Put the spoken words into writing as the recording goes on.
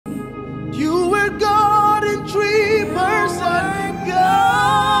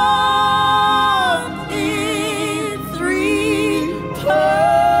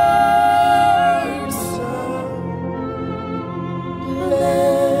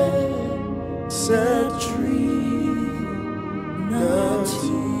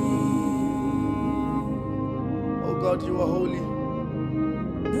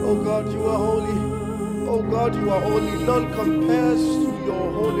Oh God, you are holy. Oh God, you are holy. None compares to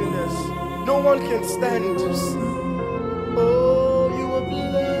your holiness. No one can stand. Oh, you are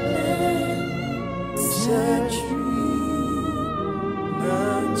blessed.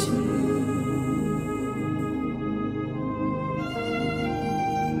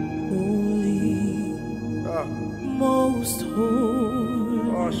 Most holy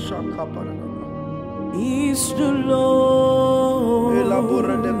is the Lord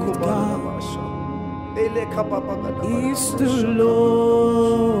God. Is the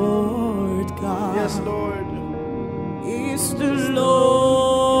Lord God. Yes, Lord. Is the Lord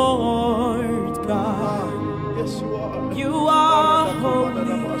God. Yes, you are. You are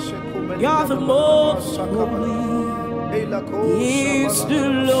holy. You're the most holy. Is the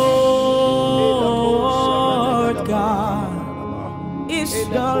Lord God. Is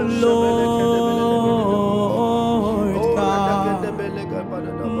the Lord God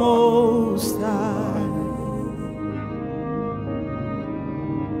Most High.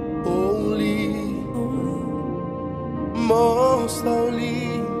 Holy, most holy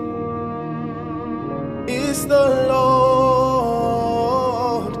is the Lord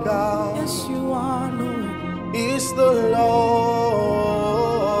God. Yes, you are, Lord. Is the Lord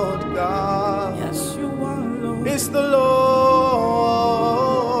God. Yes, you are, Lord. Is the Lord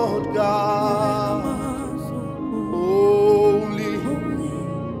God. Holy,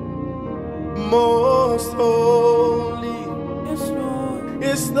 most holy. Yes, Lord.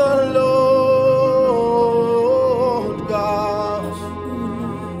 Is the Lord God.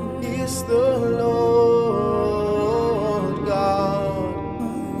 Is the Lord God.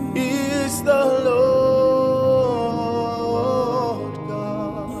 Is the Lord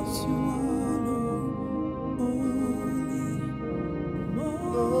God. Yes, you are, Lord.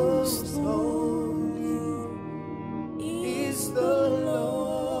 Most holy is the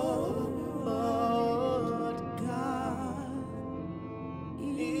Lord God.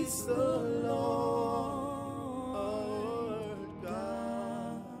 Is the Lord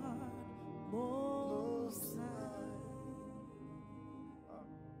God Most High.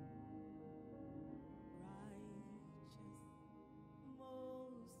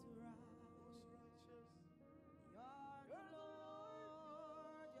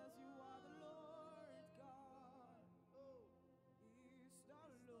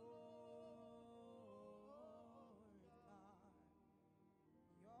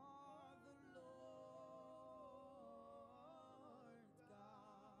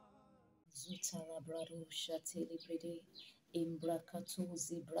 Zutala Bradusha Telebrede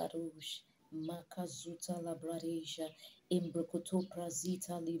Imbrakatuzi Bradush Makazuta Labradeja Imbrokoto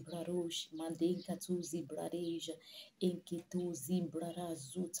Prazita Libradosh Mandenkatuzi Bradeja Inkituzi Brada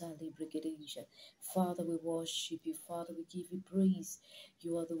Zuta Libregedeja. Father, we worship you. Father, we give you praise.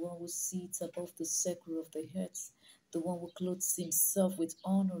 You are the one who sits above the circle of the earth, the one who clothes himself with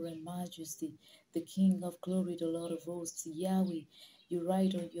honor and majesty, the King of glory, the Lord of hosts, Yahweh. You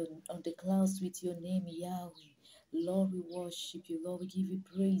ride on the clouds with your name, Yahweh. Lord, we worship you. Lord, we give you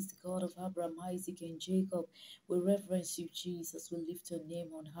praise, the God of Abraham, Isaac, and Jacob. We reverence you, Jesus. We lift your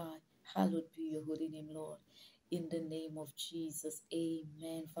name on high. Hallowed be your holy name, Lord. In the name of Jesus,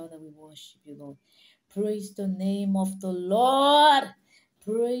 amen. Father, we worship you, Lord. Praise the name of the Lord.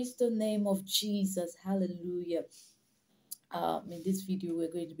 Praise the name of Jesus. Hallelujah. In this video, we're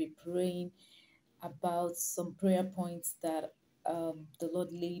going to be praying about some prayer points that the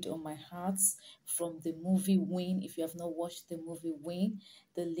Lord laid on my heart from the movie Win. If you have not watched the movie Win,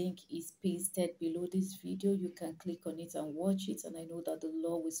 the link is pasted below this video. You can click on it and watch it, and I know that the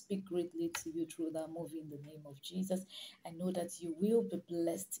Lord will speak greatly to you through that movie in the name of Jesus. I know that you will be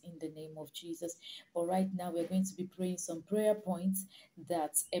blessed in the name of Jesus. But right now, we're going to be praying some prayer points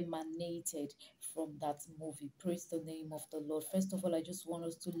that emanated from that movie. Praise the name of the Lord. First of all, I just want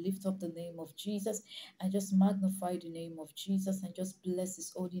us to lift up the name of Jesus and just magnify the name of Jesus and just bless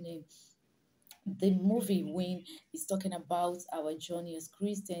his holy name. The movie Win is talking about our journey as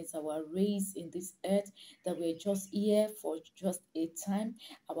Christians, our race in this earth, that we're just here for just a time.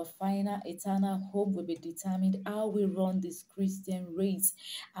 Our final eternal home will be determined how we run this Christian race,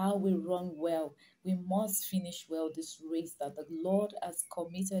 how we run well. We must finish well this race that the Lord has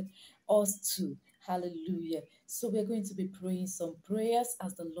committed us to. Hallelujah. So we're going to be praying some prayers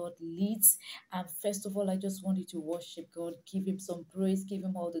as the Lord leads. And first of all, I just want you to worship God. Give him some praise. Give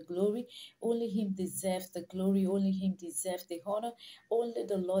him all the glory. Only him deserves the glory. Only him deserves the honor. Only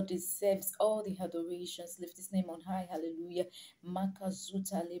the Lord deserves all the adorations. Lift his name on high. Hallelujah.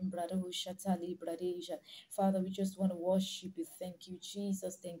 Father, we just want to worship you. Thank you,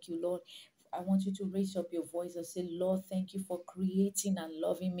 Jesus. Thank you, Lord. I want you to raise up your voice and say, Lord, thank you for creating and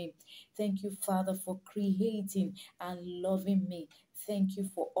loving me. Thank you, Father, for creating and loving me. Thank you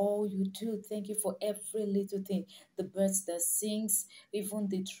for all you do. Thank you for every little thing. The birds that sings, even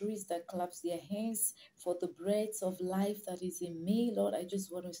the trees that claps their hands, for the breath of life that is in me. Lord, I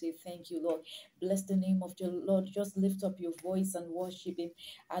just want to say thank you, Lord. Bless the name of the Lord. Just lift up your voice and worship him.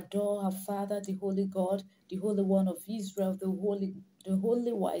 Adore our Father, the Holy God, the Holy One of Israel, the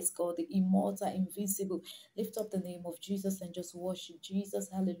holy wise God, the immortal, invisible. Lift up the name of Jesus and just worship Jesus.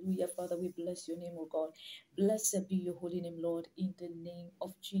 Hallelujah. Father, we bless your name, O God. Blessed be your holy name, Lord, in the name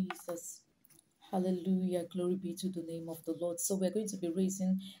of Jesus. Hallelujah. Glory be to the name of the Lord. So we're going to be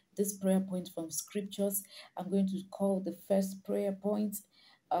raising this prayer point from scriptures. I'm going to call the first prayer point.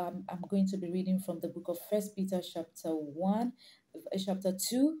 I'm going to be reading from the book of First Peter chapter 2,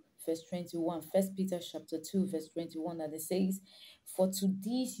 verse 21. First Peter chapter 2, verse 21, and it says, "For to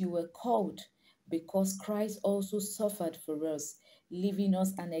this you were called, because Christ also suffered for us, leaving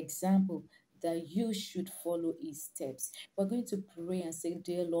us an example that you should follow his steps." We're going to pray and say,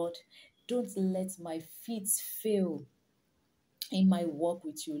 "Dear Lord, don't let my feet fail in my walk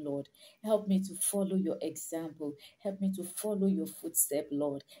with you, Lord. Help me to follow your example. Help me to follow your footstep,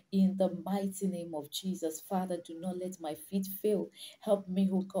 Lord. In the mighty name of Jesus, Father, do not let my feet fail. Help me,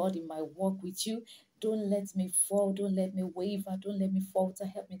 oh God, in my walk with you. Don't let me fall. Don't let me waver. Don't let me falter.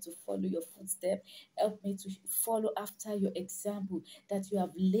 Help me to follow your footstep. Help me to follow after your example that you have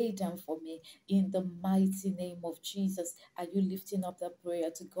laid down for me. In the mighty name of Jesus, are you lifting up that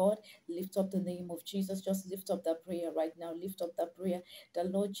prayer to God? Lift up the name of Jesus. Just lift up that prayer right now. Lift up that prayer. The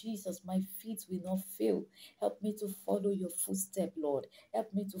Lord Jesus, my feet will not fail. Help me to follow your footstep, Lord.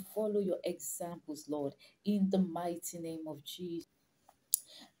 Help me to follow your examples, Lord. In the mighty name of Jesus.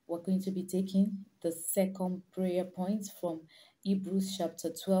 We're going to be taking the second prayer point from Hebrews chapter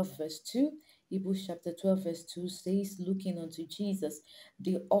 12, verse 2. Hebrews chapter 12, verse 2 says, "Looking unto Jesus,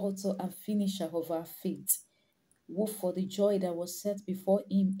 the author and finisher of our faith, who for the joy that was set before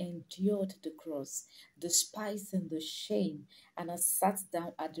him endured the cross, despising the shame, and has sat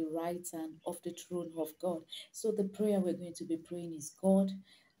down at the right hand of the throne of God." So the prayer we're going to be praying is, God,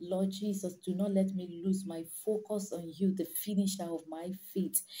 Lord Jesus, do not let me lose my focus on you, the finisher of my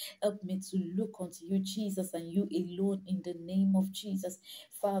faith. Help me to look unto you, Jesus, and you alone, in the name of Jesus.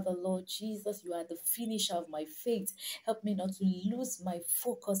 Father, Lord Jesus, you are the finisher of my faith. Help me not to lose my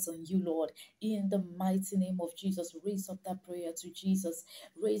focus on you, Lord. In the mighty name of Jesus, raise up that prayer to Jesus.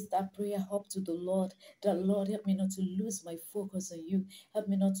 Raise that prayer up to the Lord. The Lord, help me not to lose my focus on you. Help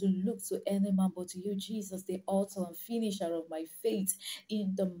me not to look to any man but to you, Jesus, the author and finisher of my faith.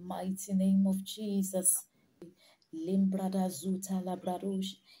 In the mighty name of Jesus. Limbrada zuta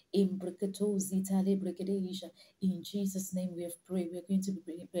labradosh, imbriketo zita librekedesha. In Jesus' name we have prayed. We're going to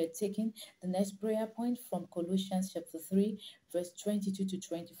be taking the next prayer point from Colossians chapter 3, verse 22 to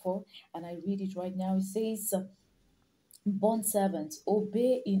 24. And I read it right now. It says, "Bond servants,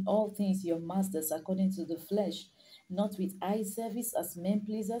 obey in all things your masters according to the flesh, not with eye service as men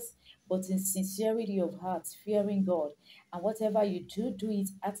pleasers, but in sincerity of heart, fearing God. And whatever you do, do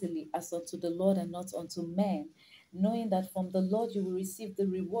it heartily as unto the Lord and not unto men, knowing that from the Lord you will receive the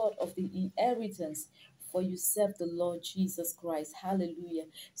reward of the inheritance, for you serve the Lord Jesus Christ." Hallelujah.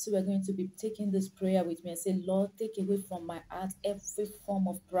 So we're going to be taking this prayer with me and say, "Lord, take away from my heart every form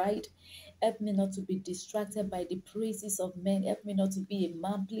of pride. Help me not to be distracted by the praises of men. Help me not to be a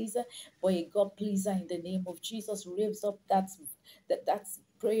man pleaser, but a God pleaser. In the name of Jesus, raise up that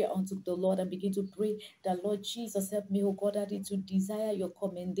prayer unto the Lord and begin to pray that, Lord Jesus, help me, oh God, Daddy, to desire your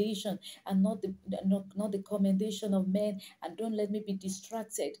commendation and not the commendation of men. And don't let me be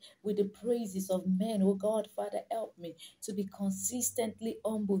distracted with the praises of men. Oh God, Father, help me to be consistently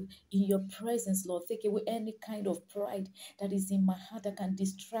humble in your presence, Lord. Take away any kind of pride that is in my heart that can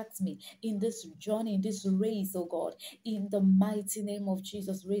distract me in this journey, in this race, oh God. In the mighty name of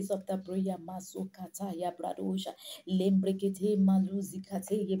Jesus, raise up the prayer. Masukata ya bradosha, lembrekete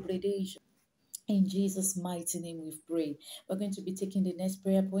maluzikate ye bredesha. In Jesus' mighty name we've prayed. We're going to be taking the next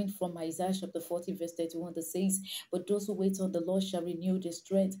prayer point from Isaiah chapter 40, verse 31 that says, "But those who wait on the Lord shall renew their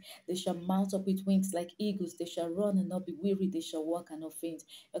strength. They shall mount up with wings like eagles. They shall run and not be weary. They shall walk and not faint."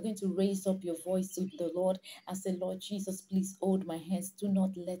 You're going to raise up your voice to the Lord and say, "Lord Jesus, please hold my hands. Do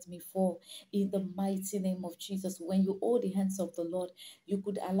not let me fall." In the mighty name of Jesus, when you hold the hands of the Lord, you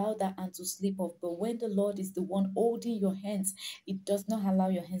could allow that hand to slip off. But when the Lord is the one holding your hands, it does not allow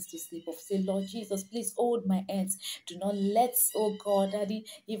your hands to slip off. Say, "Lord Jesus, Jesus, please hold my hands. Do not let, oh God, Daddy,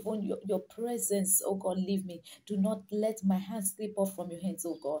 even your presence, oh God, leave me. Do not let my hands slip off from your hands,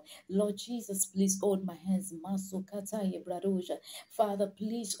 oh God. Lord Jesus, please hold my hands. Father,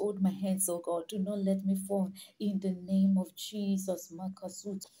 please hold my hands, oh God. Do not let me fall in the name of Jesus.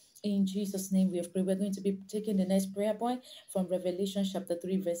 In Jesus' name we have prayed. We're going to be taking the next prayer point from Revelation chapter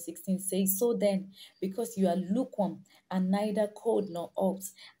 3, verse 16. Says, so then, because you are lukewarm and neither cold nor hot,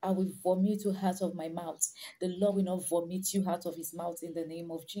 I will vomit you out of my mouth. The Lord will not vomit you out of his mouth in the name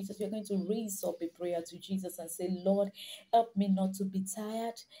of Jesus. We're going to raise up a prayer to Jesus and say, Lord, help me not to be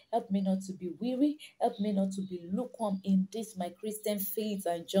tired. Help me not to be weary. Help me not to be lukewarm in this, my Christian faith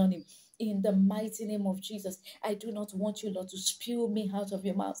and journey. In the mighty name of Jesus, I do not want you, Lord, to spew me out of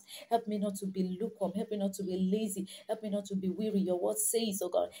your mouth. Help me not to be lukewarm. Help me not to be lazy. Help me not to be weary. Your word says, oh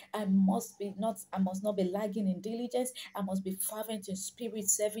God, I must not be lagging in diligence. I must be fervent in spirit,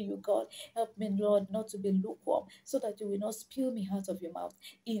 serving you, God. Help me, Lord, not to be lukewarm, so that you will not spew me out of your mouth.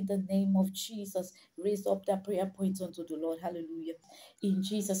 In the name of Jesus, raise up that prayer point unto the Lord. Hallelujah. In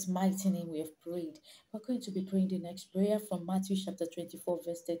Jesus' mighty name we have prayed. We're going to be praying the next prayer from Matthew chapter 24,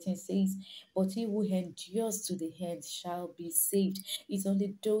 verse 13 says, but he who endures to the end shall be saved. It's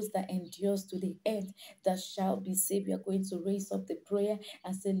only those that endures to the end that shall be saved. We are going to raise up the prayer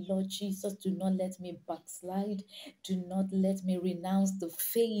and say, Lord Jesus, do not let me backslide. Do not let me renounce the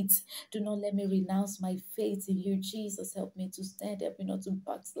faith. Do not let me renounce my faith in you, Jesus. Help me to stand. Help me not to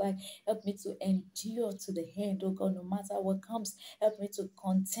backslide. Help me to endure to the end, oh God, no matter what comes. Help me to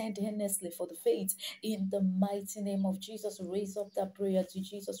contend earnestly for the faith. In the mighty name of Jesus, raise up that prayer to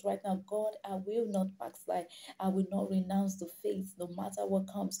Jesus right now. God, I will not backslide. I will not renounce the faith no matter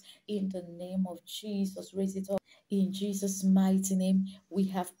what comes. In the name of Jesus, raise it up. In Jesus' mighty name, we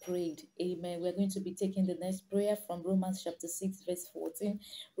have prayed. Amen. We're going to be taking the next prayer from Romans chapter 6, verse 14.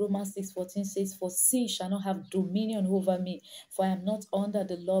 Romans 6:14 says, for sin shall not have dominion over me, for I am not under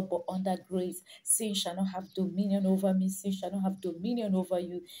the law, but under grace. Sin shall not have dominion over me. Sin shall not have dominion over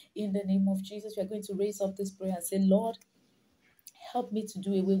you. In the name of Jesus, we are going to raise up this prayer and say, Lord, help me to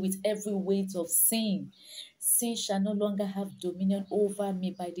do away with every weight of sin. Sin shall no longer have dominion over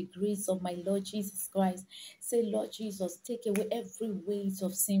me by the grace of my Lord Jesus Christ. Say, Lord Jesus, take away every weight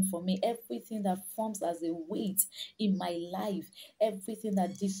of sin from me, everything that forms as a weight in my life, everything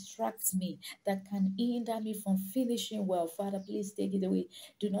that distracts me, that can hinder me from finishing well. Father, please take it away.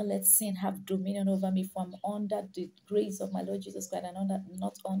 Do not let sin have dominion over me, for I'm under the grace of my Lord Jesus Christ and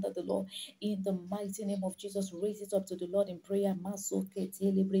not under the law. In the mighty name of Jesus, raise it up to the Lord in prayer.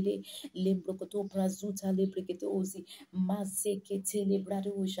 Lembrokoto brazuta lebreketozi mazekete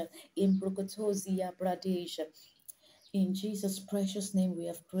lebradosha embrokotozi ya bradesha. In Jesus' precious name we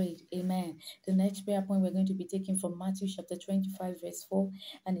have prayed. Amen. The next prayer point we're going to be taking from Matthew chapter 25, verse 4.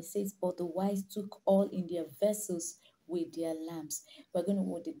 And it says, but the wise took oil in their vessels with their lamps. We're going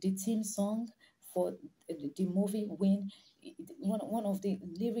to, the theme song for the movie Win, one of the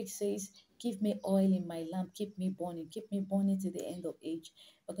lyrics says, give me oil in my lamp, keep me burning to the end of age.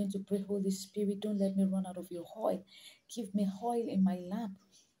 We're going to pray, Holy Spirit, don't let me run out of your oil. Give me oil in my lamp.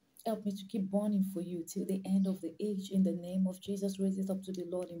 Help me to keep burning for you till the end of the age. In the name of Jesus, raise it up to the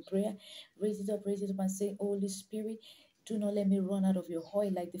Lord in prayer. Raise it up and say, Holy Spirit, do not let me run out of your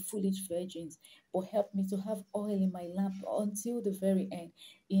oil like the foolish virgins, but help me to have oil in my lamp until the very end.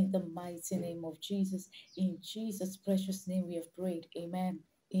 In the mighty name of Jesus. In Jesus' precious name we have prayed. Amen.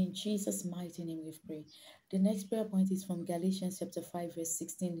 In Jesus' mighty name we've prayed. The next prayer point is from Galatians chapter 5, verse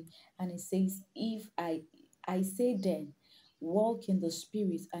 16. And it says, if I say then, walk in the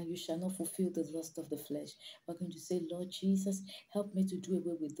Spirit, and you shall not fulfill the lust of the flesh. We're going to say, Lord Jesus, help me to do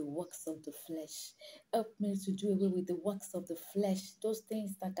away with the works of the flesh. Help me to do away with the works of the flesh, those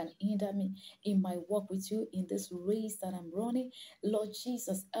things that can hinder me in my walk with you, in this race that I'm running. Lord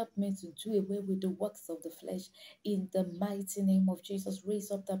Jesus, help me to do away with the works of the flesh. In the mighty name of Jesus,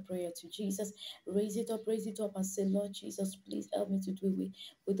 raise up that prayer to Jesus. Raise it up and say, Lord Jesus, please help me to do away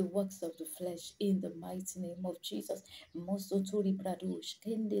with the works of the flesh. In the mighty name of Jesus. Mosotori bradosh,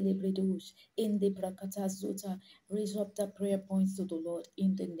 kendele bradosh, in the brakata zuta. Raise up that prayer points to the Lord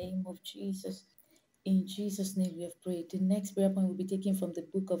in the name of Jesus. In Jesus' name we have prayed. The next prayer point will be taken from the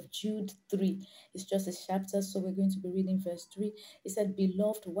book of Jude 3. It's just a chapter, so we're going to be reading verse 3. It said,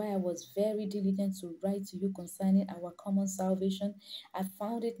 Beloved, while I was very diligent to write to you concerning our common salvation, I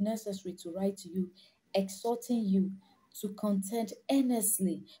found it necessary to write to you, exhorting you to contend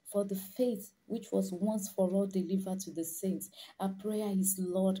earnestly for the faith which was once for all delivered to the saints. Our prayer is,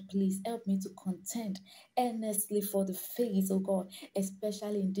 Lord, please help me to contend earnestly for the faith, oh God,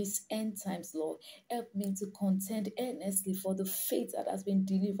 especially in these end times, Lord. Help me to contend earnestly for the faith that has been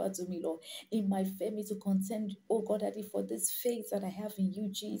delivered to me, Lord. In my family to contend, oh God, Daddy, for this faith that I have in you,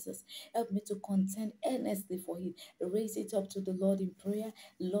 Jesus. Help me to contend earnestly for it. Raise it up to the Lord in prayer.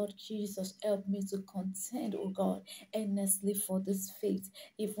 Lord Jesus, help me to contend, oh God, earnestly for this faith.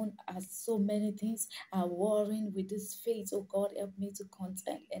 Even as so many things are warring with this faith, oh God, help me to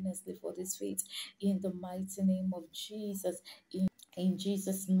contend earnestly for this faith. In the mighty name of Jesus. In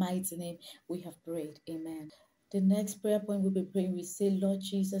Jesus' mighty name, we have prayed. Amen. The next prayer point we'll be praying, we say, Lord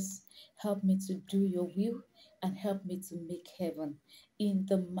Jesus, help me to do your will and help me to make heaven. In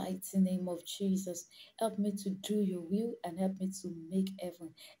the mighty name of Jesus, help me to do your will and help me to make heaven.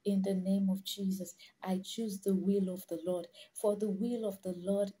 In the name of Jesus, I choose the will of the Lord, for the will of the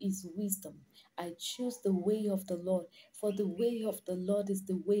Lord is wisdom. I choose the way of the Lord, for the way of the Lord is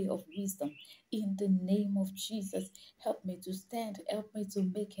the way of wisdom. In the name of Jesus, help me to stand, help me to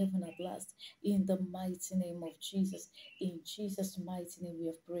make heaven at last. In the mighty name of Jesus. In Jesus' mighty name we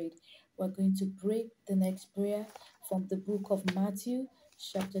have prayed. We're going to pray the next prayer from the book of Matthew,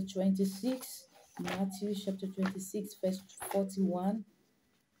 chapter 26. Matthew chapter 26, verse 41.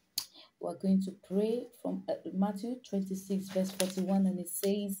 We're going to pray from Matthew 26, verse 41, and it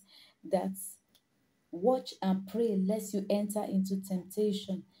says that watch and pray lest you enter into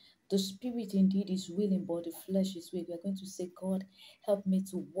temptation. The spirit indeed is willing, but the flesh is weak. We are going to say, God, help me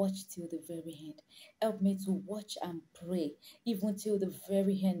to watch till the very end. Help me to watch and pray even till the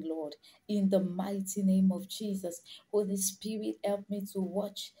very end, Lord. In the mighty name of Jesus. Holy Spirit, help me to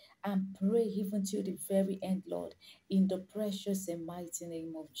watch and pray even till the very end, Lord. In the precious and mighty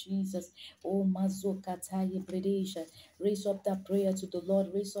name of Jesus. Oh, Mazokataye Bredesha. Raise up that prayer to the Lord.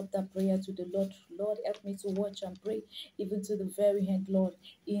 Raise up that prayer to the Lord. Lord, help me to watch and pray even to the very end, Lord.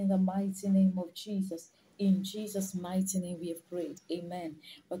 In the mighty name of Jesus. In Jesus' mighty name we have prayed. Amen.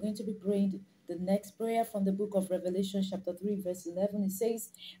 We're going to be praying the next prayer from the book of Revelation, chapter 3, verse 11. It says,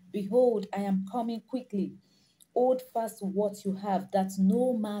 Behold, I am coming quickly. Hold fast what you have, that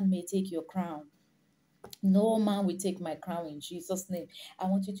no man may take your crown. No man will take my crown in Jesus' name. I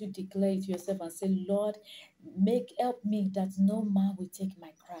want you to declare it to yourself and say, Lord, help me that no man will take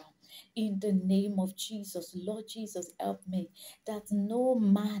my crown. In the name of Jesus, Lord Jesus, help me that no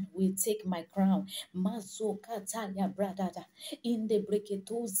man will take my crown. Mazokataya bradada. In the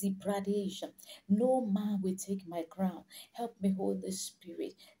breketozi bradesha. No man will take my crown. Help me, Holy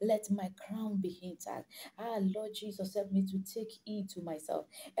Spirit. Let my crown be intact. Lord Jesus, help me to take heed to myself.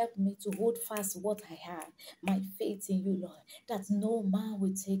 Help me to hold fast what I have, my faith in you, Lord, that no man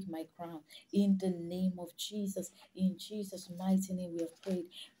will take my crown. In the name of Jesus, in Jesus' mighty name, we have prayed.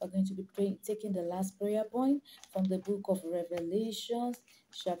 We're going to be praying, taking the last prayer point from the book of Revelation,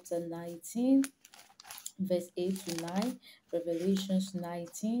 chapter 19, verse 8 to 9. Revelations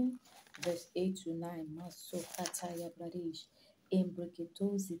 19, verse 8 to 9. Masokataya Bradish.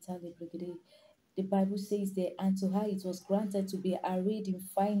 The Bible says there, and to her it was granted to be arrayed in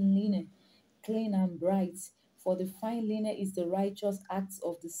fine linen, clean and bright, for the fine linen is the righteous acts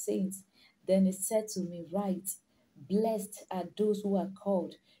of the saints. Then it said to me, Right, blessed are those who are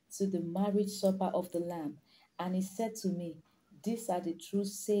called to the marriage supper of the Lamb. And he said to me, These are the true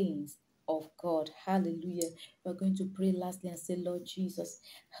sayings of God. Hallelujah. We're going to pray lastly and say, Lord Jesus,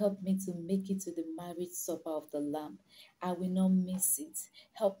 help me to make it to the marriage supper of the Lamb. I will not miss it.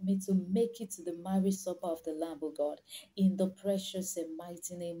 Help me to make it to the marriage supper of the Lamb, oh God, in the precious and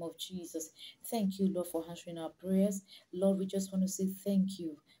mighty name of Jesus. Thank you, Lord, for answering our prayers. Lord, we just want to say thank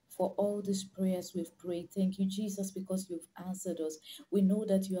you for all these prayers we've prayed. Thank you, Jesus, because you've answered us. We know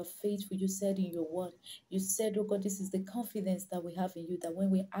that you are faithful. You said in your word, you said, oh God, this is the confidence that we have in you, that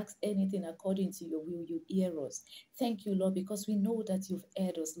when we ask anything according to your will, you hear us. Thank you, Lord, because we know that you've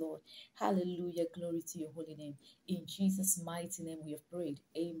heard us, Lord. Hallelujah. Glory to your holy name. In Jesus' mighty name we have prayed.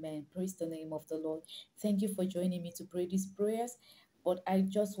 Amen. Praise the name of the Lord. Thank you for joining me to pray these prayers. But I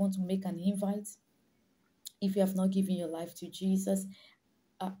just want to make an invite. If you have not given your life to Jesus,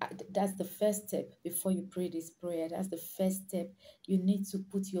 that's the first step before you pray this prayer. That's the first step. You need to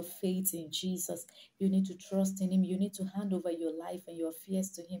put your faith in Jesus. You need to trust in him. You need to hand over your life and your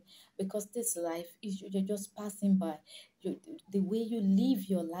affairs to him, because this life is, you're just passing by. The way you live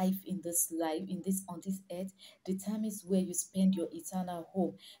your life in this life, on this earth, determines where you spend your eternal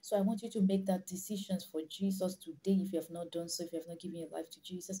home. So I want you to make that decisions for Jesus today. If you have not done so, if you have not given your life to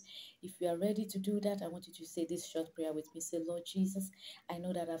Jesus, if you are ready to do that, I want you to say this short prayer with me. Say, Lord Jesus, I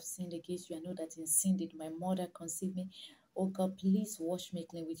know that I've sinned against you. I know that in sin did my mother conceive me. Oh God, please wash me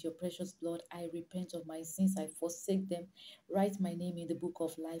clean with your precious blood. I repent of my sins. I forsake them. Write my name in the book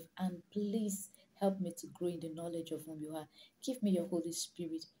of life. And please help me to grow in the knowledge of whom you are. Give me your Holy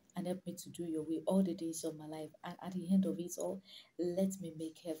Spirit and help me to do your will all the days of my life. And at the end of it all, let me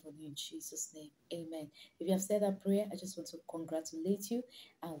make heaven in Jesus' name. Amen. If you have said that prayer, I just want to congratulate you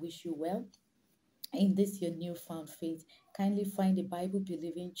and wish you well in this your newfound faith. Kindly find a Bible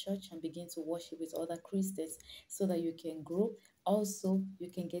believing church and begin to worship with other Christians so that you can grow. Also, you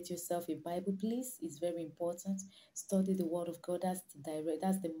can get yourself a Bible, please. It's very important. Study the Word of God. That's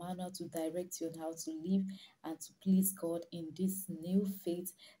the manual to direct you on how to live and to please God in this new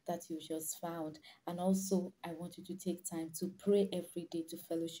faith that you just found. And also, I want you to take time to pray every day to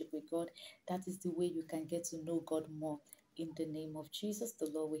fellowship with God. That is the way you can get to know God more. In the name of Jesus, the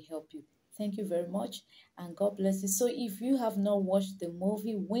Lord will help you. Thank you very much and God bless you. So if you have not watched the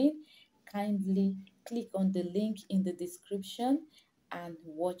movie Win, kindly click on the link in the description and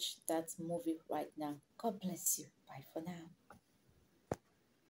watch that movie right now. God bless you. Bye for now.